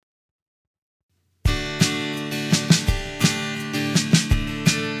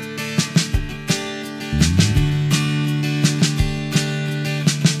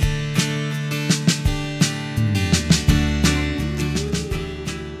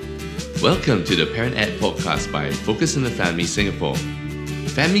Welcome to the Parent Ed podcast by Focus on the Family Singapore.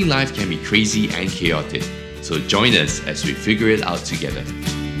 Family life can be crazy and chaotic, so join us as we figure it out together.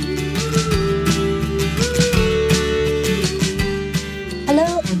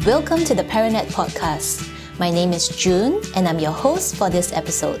 Hello and welcome to the Parent Ed podcast. My name is June and I'm your host for this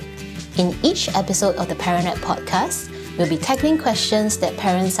episode. In each episode of the Parent Ed podcast, we'll be tackling questions that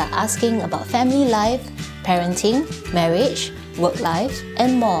parents are asking about family life, parenting, marriage, work life,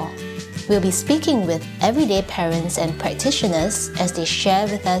 and more. We'll be speaking with everyday parents and practitioners as they share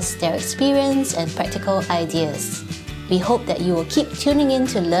with us their experience and practical ideas. We hope that you will keep tuning in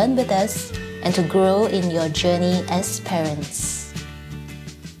to learn with us and to grow in your journey as parents.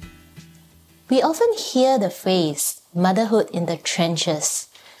 We often hear the phrase, motherhood in the trenches,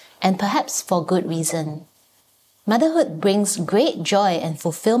 and perhaps for good reason. Motherhood brings great joy and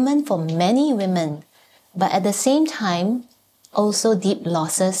fulfillment for many women, but at the same time, also deep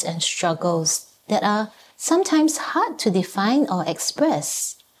losses and struggles that are sometimes hard to define or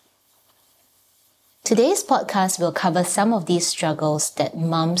express. Today's podcast will cover some of these struggles that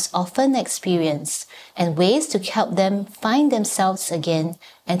moms often experience and ways to help them find themselves again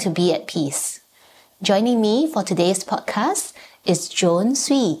and to be at peace. Joining me for today's podcast is Joan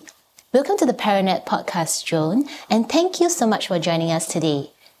Sui. Welcome to the Parent Ed podcast, Joan, and thank you so much for joining us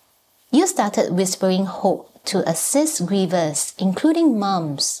today. You started Whispering Hope to assist grievers, including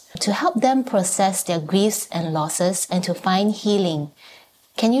moms, to help them process their griefs and losses and to find healing.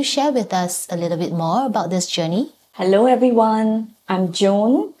 Can you share with us a little bit more about this journey? Hello everyone, I'm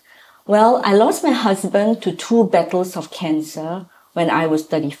Joan. Well, I lost my husband to 2 battles of cancer when I was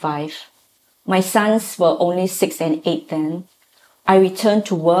 35. My sons were only 6 and 8 then. I returned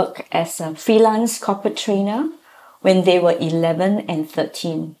to work as a freelance corporate trainer when they were 11 and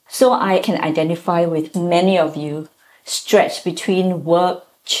 13. So I can identify with many of you, stretched between work,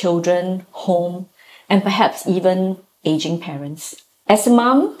 children, home, and perhaps even aging parents. As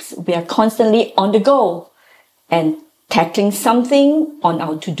moms, we are constantly on the go and tackling something on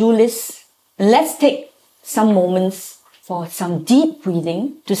our to-do list. Let's take some moments for some deep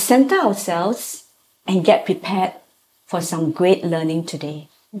breathing to center ourselves and get prepared for some great learning today.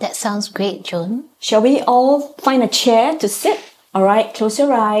 That sounds great, Joan. Shall we all find a chair to sit? All right, close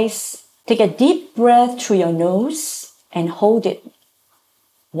your eyes. Take a deep breath through your nose and hold it.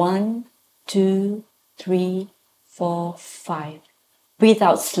 1, 2, 3, 4, 5. Breathe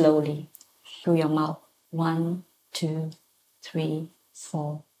out slowly through your mouth. 1, 2, 3,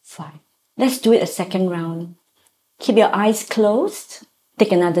 4, 5. Let's do it a second round. Keep your eyes closed.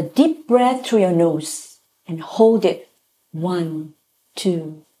 Take another deep breath through your nose and hold it. 1,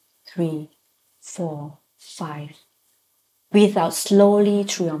 2, 3, 4, 5. Breathe out slowly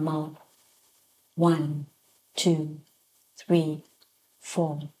through your mouth. 1, 2, 3,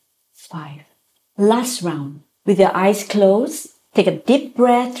 4, 5. Last round. With your eyes closed, take a deep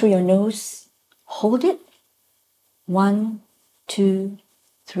breath through your nose. Hold it. 1, 2,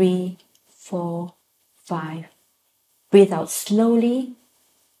 3, 4, 5. Breathe out slowly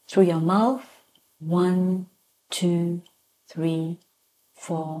through your mouth. 1, 2, 3,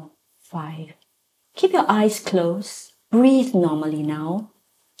 4, 5. Keep your eyes closed. Breathe normally now.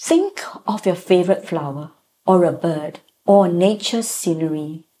 Think of your favorite flower, or a bird, or nature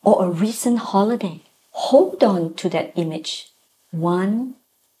scenery, or a recent holiday. Hold on to that image. 1,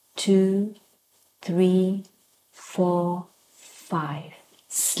 2, 3, 4, 5.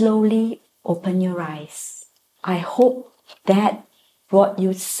 Slowly open your eyes. I hope that brought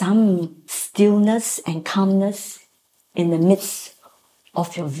you some stillness and calmness in the midst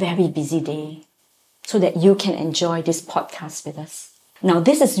of your very busy day so that you can enjoy this podcast with us. Now,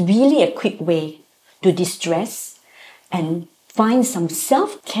 this is really a quick way to distress and find some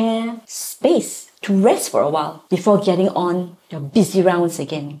self-care space to rest for a while before getting on your busy rounds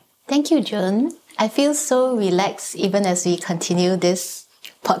again. Thank you, Joan. I feel so relaxed even as we continue this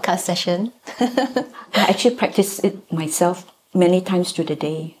podcast session. I actually practice it myself many times through the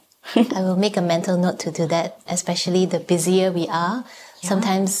day. I will make a mental note to do that, especially the busier we are. Yeah.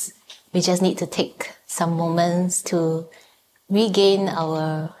 Sometimes we just need to take some moments to regain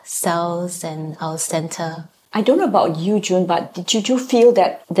ourselves and our center. I don't know about you, June, but did you feel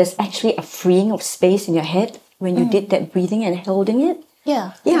that there's actually a freeing of space in your head when you did that breathing and holding it?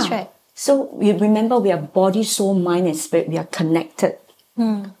 Yeah, that's right. So you remember we are body, soul, mind and spirit. We are connected.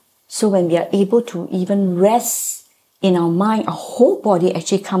 So when we are able to even rest in our mind, our whole body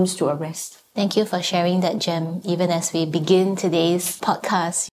actually comes to a rest. Thank you for sharing that, Jem. Even as we begin today's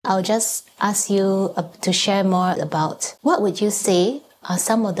podcast, I'll just ask you to share more about what would you say are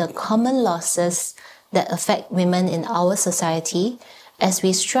some of the common losses that affect women in our society as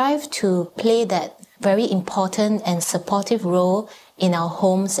we strive to play that very important and supportive role in our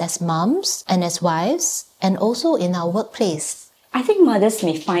homes as moms and as wives, and also in our workplace? I think mothers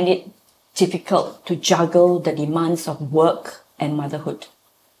may find it difficult to juggle the demands of work and motherhood.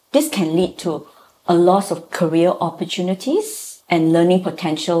 This can lead to a loss of career opportunities and learning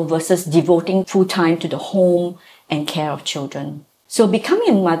potential versus devoting full time to the home and care of children. So becoming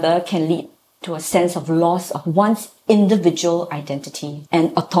a mother can lead to a sense of loss of one's individual identity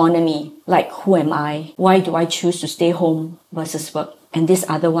and autonomy, like who am I? Why do I choose to stay home versus work? And this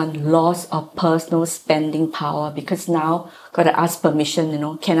other one, loss of personal spending power, because now got to ask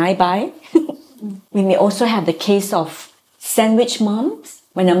permission, can I buy? We may also have the case of sandwich moms,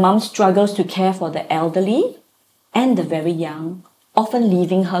 when a mom struggles to care for the elderly and the very young, often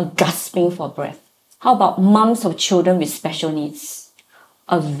leaving her gasping for breath. How about moms of children with special needs?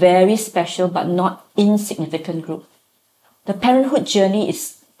 A very special but not insignificant group. The parenthood journey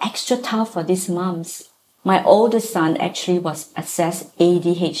is extra tough for these moms. My oldest son actually was assessed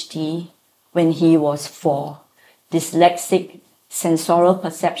ADHD when he was 4. Dyslexic, sensorial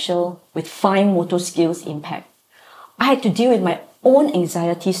perceptual with fine motor skills impact. I had to deal with my own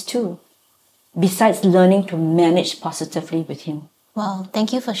anxieties too, besides learning to manage positively with him. Well,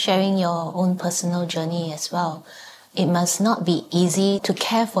 thank you for sharing your own personal journey as well. It must not be easy to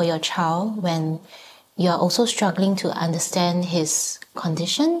care for your child when you're also struggling to understand his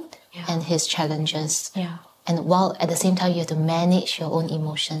condition and his challenges. Yeah. And while at the same time you have to manage your own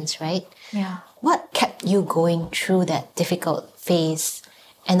emotions, right? Yeah. What kept you going through that difficult phase?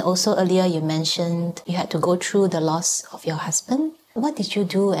 And also earlier you mentioned you had to go through the loss of your husband. What did you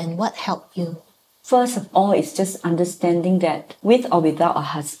do and what helped you? First of all, it's just understanding that with or without a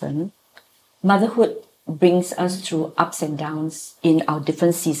husband, motherhood brings us through ups and downs in our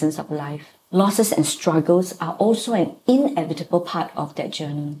different seasons of life. Losses and struggles are also an inevitable part of that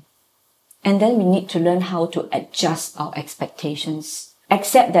journey. And then we need to learn how to adjust our expectations,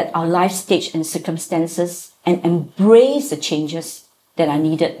 accept that our life stage and circumstances, and embrace the changes that are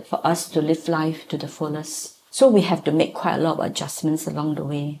needed for us to live life to the fullest. So we have to make quite a lot of adjustments along the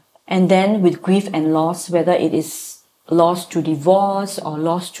way. And then with grief and loss, whether it is loss through divorce or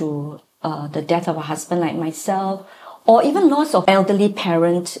loss through the death of a husband like myself, or even loss of elderly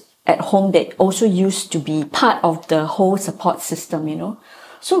parent at home that also used to be part of the whole support system,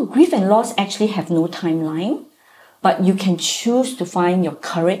 So grief and loss actually have no timeline, but you can choose to find your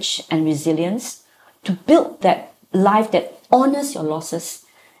courage and resilience to build that life that honors your losses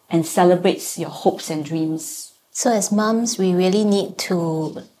and celebrates your hopes and dreams. So as moms, we really need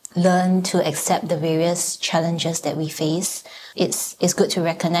to learn to accept the various challenges that we face. It's good to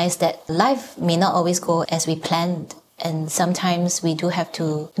recognize that life may not always go as we planned. And sometimes we do have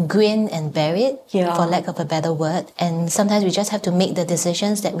to grin and bear it, for lack of a better word. And sometimes we just have to make the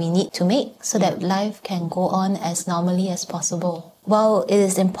decisions that we need to make so that life can go on as normally as possible. Well, it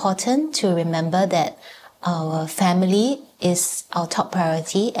is important to remember that our family is our top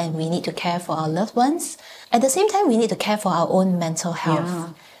priority and we need to care for our loved ones. At the same time, we need to care for our own mental health. Yeah.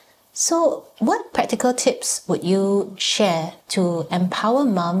 So what practical tips would you share to empower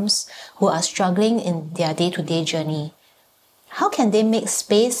moms who are struggling in their day-to-day journey? How can they make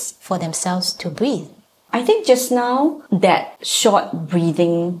space for themselves to breathe? I think just now that short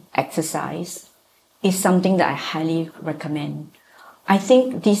breathing exercise is something that I highly recommend. I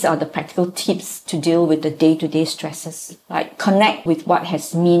think these are the practical tips to deal with the day-to-day stresses. Like connect with what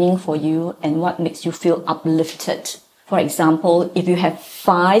has meaning for you and what makes you feel uplifted. For example, if you have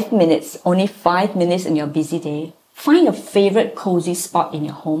 5 minutes, only 5 minutes in your busy day, find a favorite cozy spot in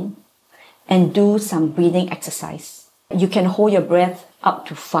your home and do some breathing exercise. You can hold your breath up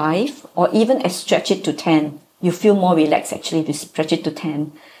to 5 or even stretch it to 10. You feel more relaxed actually if you stretch it to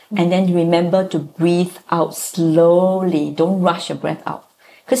 10. And then remember to breathe out slowly. Don't rush your breath out.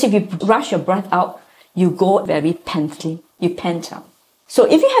 Because if you rush your breath out, you go very pantly. You pant out. So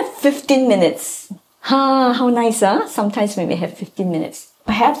if you have 15 minutes, how nice, huh? Sometimes we may have 15 minutes.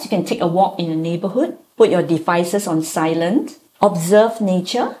 Perhaps you can take a walk in the neighborhood, put your devices on silent, observe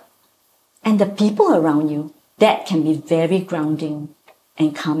nature and the people around you. That can be very grounding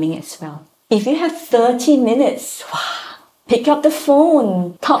and calming as well. If you have 30 minutes, pick up the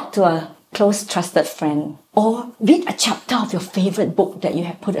phone, talk to a close trusted friend, or read a chapter of your favorite book that you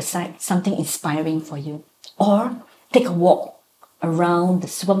have put aside, something inspiring for you. Or take a walk around the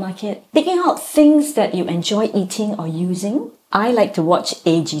supermarket, picking out things that you enjoy eating or using. I like to watch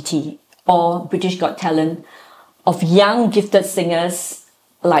AGT or British Got Talent of young gifted singers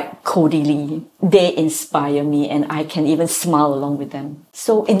like Cody Lee. They inspire me and I can even smile along with them.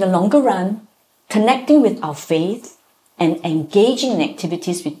 So in the longer run, connecting with our faith and engaging in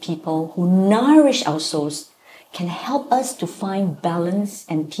activities with people who nourish our souls can help us to find balance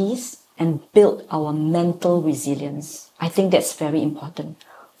and peace and build our mental resilience. I think that's very important.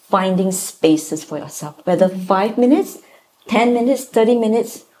 Finding spaces for yourself, whether 5 minutes, 10 minutes, 30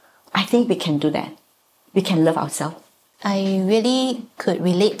 minutes, I think we can do that. We can love ourselves. I really could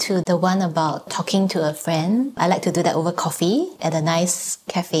relate to the one about talking to a friend. I like to do that over coffee at a nice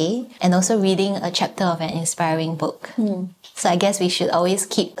cafe and also reading a chapter of an inspiring book. So I guess we should always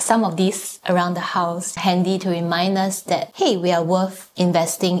keep some of these around the house handy to remind us that, hey, we are worth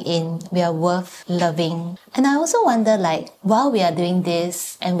investing in, we are worth loving. And I also wonder, like, while we are doing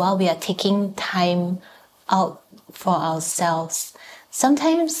this and while we are taking time out for ourselves,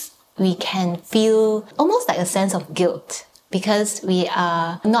 sometimes we can feel almost like a sense of guilt because we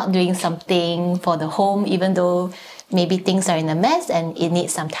are not doing something for the home, even though maybe things are in a mess and it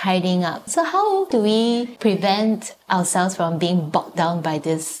needs some tidying up. So how do we prevent ourselves from being bogged down by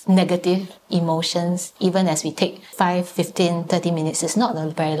these negative emotions, even as we take 5, 15, 30 minutes? It's not a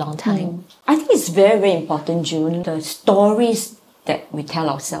very long time. I think it's very, very important, June, the stories that we tell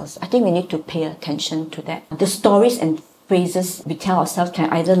ourselves. I think we need to pay attention to that. The stories and phrases we tell ourselves can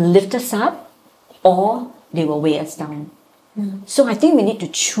either lift us up or they will weigh us down. So I think we need to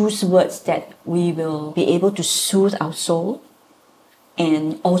choose words that we will be able to soothe our soul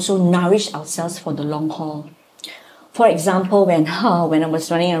and also nourish ourselves for the long haul. For example, when I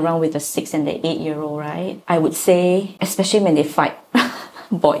was running around with the 6 and the 8-year-old, right, I would say, especially when they fight,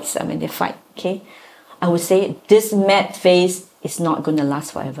 boys, when they fight, okay, I would say, this mad phase is not going to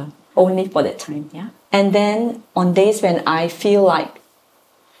last forever, only for that time, yeah. And then on days when I feel like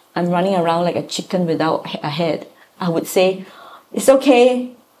I'm running around like a chicken without a head, I would say, it's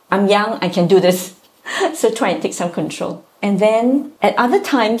okay, I'm young, I can do this. So try and take some control. And then at other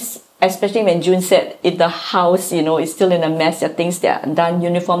times, especially when June said, if the house, is still in a mess, there are things that are done,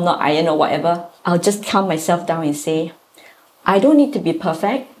 uniform, not iron or whatever, I'll just calm myself down and say, I don't need to be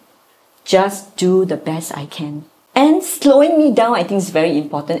perfect, just do the best I can. And slowing me down, I think, is very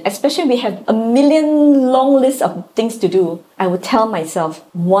important, especially we have a million long list of things to do. I would tell myself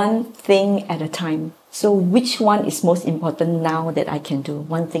one thing at a time. So which one is most important now that I can do?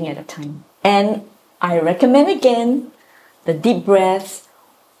 One thing at a time. And I recommend again the deep breaths,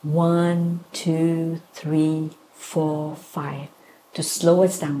 1, 2, 3, 4, 5, to slow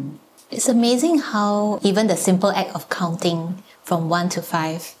us down. It's amazing how even the simple act of counting from 1 to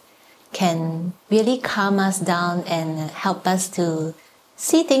 5 can really calm us down and help us to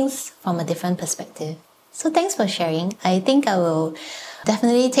see things from a different perspective. So thanks for sharing. I think I will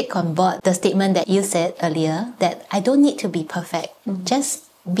definitely take on board the statement that you said earlier, that I don't need to be perfect. Just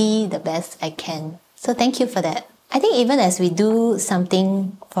be the best I can. So thank you for that. I think even as we do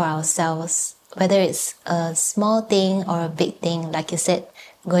something for ourselves, whether it's a small thing or a big thing, like you said,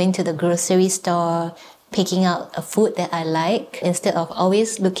 going to the grocery store, picking out a food that I like instead of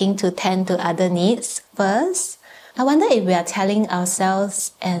always looking to tend to other needs first, I wonder if we are telling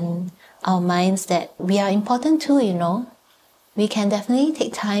ourselves and our minds that we are important too, We can definitely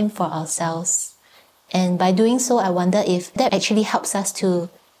take time for ourselves. And by doing so, I wonder if that actually helps us to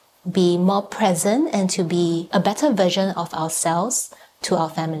be more present and to be a better version of ourselves to our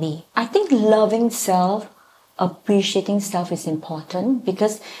family. I think loving self, appreciating self is important,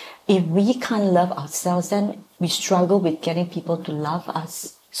 because if we can't love ourselves, then we struggle with getting people to love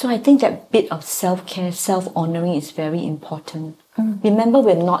us. So I think that bit of self-care, self-honoring is very important. Remember,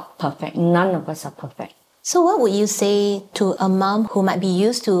 we're not perfect. None of us are perfect. So what would you say to a mom who might be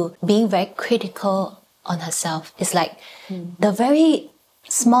used to being very critical on herself? It's like the very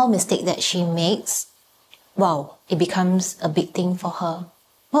small mistake that she makes, wow, it becomes a big thing for her.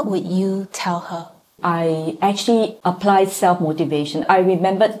 What would you tell her? I actually applied self-motivation. I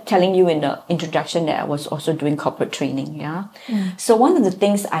remember telling you in the introduction that I was also doing corporate training, yeah? So one of the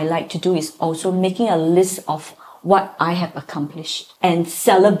things I like to do is also making a list of what I have accomplished and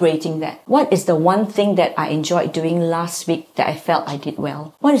celebrating that. What is the one thing that I enjoyed doing last week that I felt I did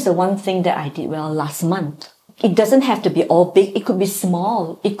well? What is the one thing that I did well last month? It doesn't have to be all big. It could be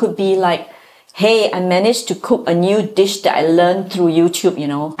small. It could be like, hey, I managed to cook a new dish that I learned through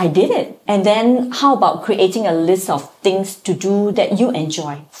YouTube, I did it. And then how about creating a list of things to do that you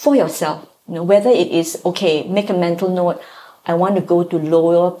enjoy for yourself? Whether it is, okay, make a mental note, I want to go to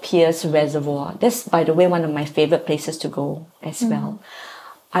Lower Pierce Reservoir. That's, by the way, one of my favorite places to go as well.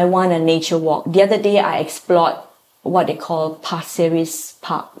 I want a nature walk. The other day, I explored what they call Pasir Ris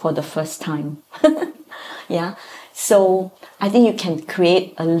Park for the first time. Yeah. So I think you can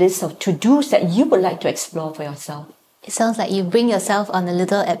create a list of to-dos that you would like to explore for yourself. It sounds like you bring yourself on a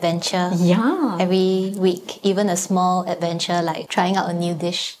little adventure Yeah. every week, even a small adventure like trying out a new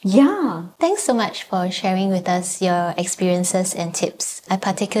dish. Yeah. Thanks so much for sharing with us your experiences and tips. I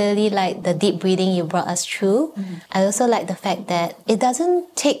particularly like the deep breathing you brought us through. I also like the fact that it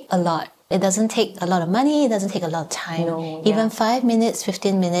doesn't take a lot. It doesn't take a lot of money, it doesn't take a lot of time. No, Even 5 minutes,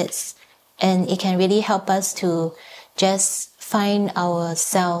 15 minutes, and it can really help us to just find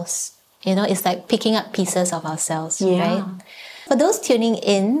ourselves. You know, it's like picking up pieces of ourselves, right? For those tuning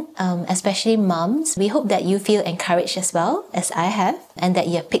in, especially moms, we hope that you feel encouraged as well as I have, and that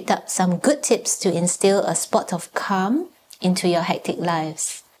you have picked up some good tips to instill a spot of calm into your hectic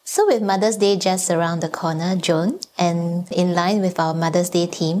lives. So with Mother's Day just around the corner, Joan, and in line with our Mother's Day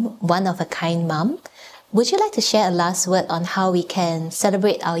theme, One of a Kind Mom, would you like to share a last word on how we can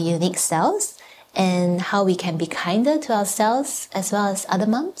celebrate our unique selves and how we can be kinder to ourselves as well as other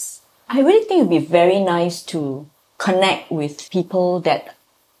moms? I really think it would be very nice to connect with people that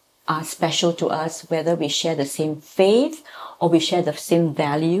are special to us, whether we share the same faith or we share the same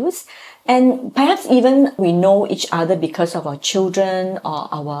values. And perhaps even we know each other because of our children or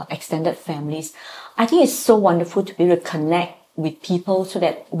our extended families. I think it's so wonderful to be able to connect with people so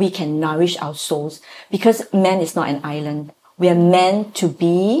that we can nourish our souls, because man is not an island. We are meant to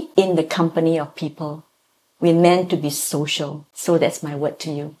be in the company of people. We're meant to be social. So that's my word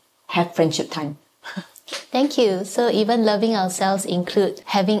to you. Have friendship time. Thank you. So even loving ourselves include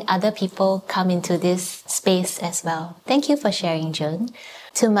having other people come into this space as well. Thank you for sharing, Joan.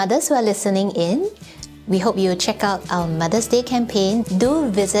 To mothers who are listening in, we hope you check out our Mother's Day campaign. Do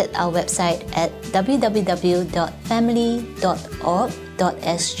visit our website at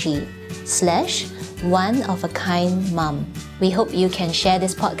www.family.org.sg/one-of-a-kind-mom. We hope you can share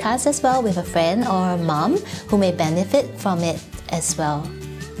this podcast as well with a friend or a mom who may benefit from it as well.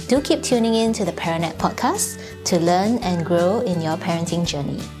 Do keep tuning in to the Paranet podcast to learn and grow in your parenting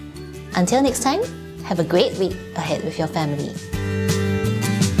journey. Until next time, have a great week ahead with your family.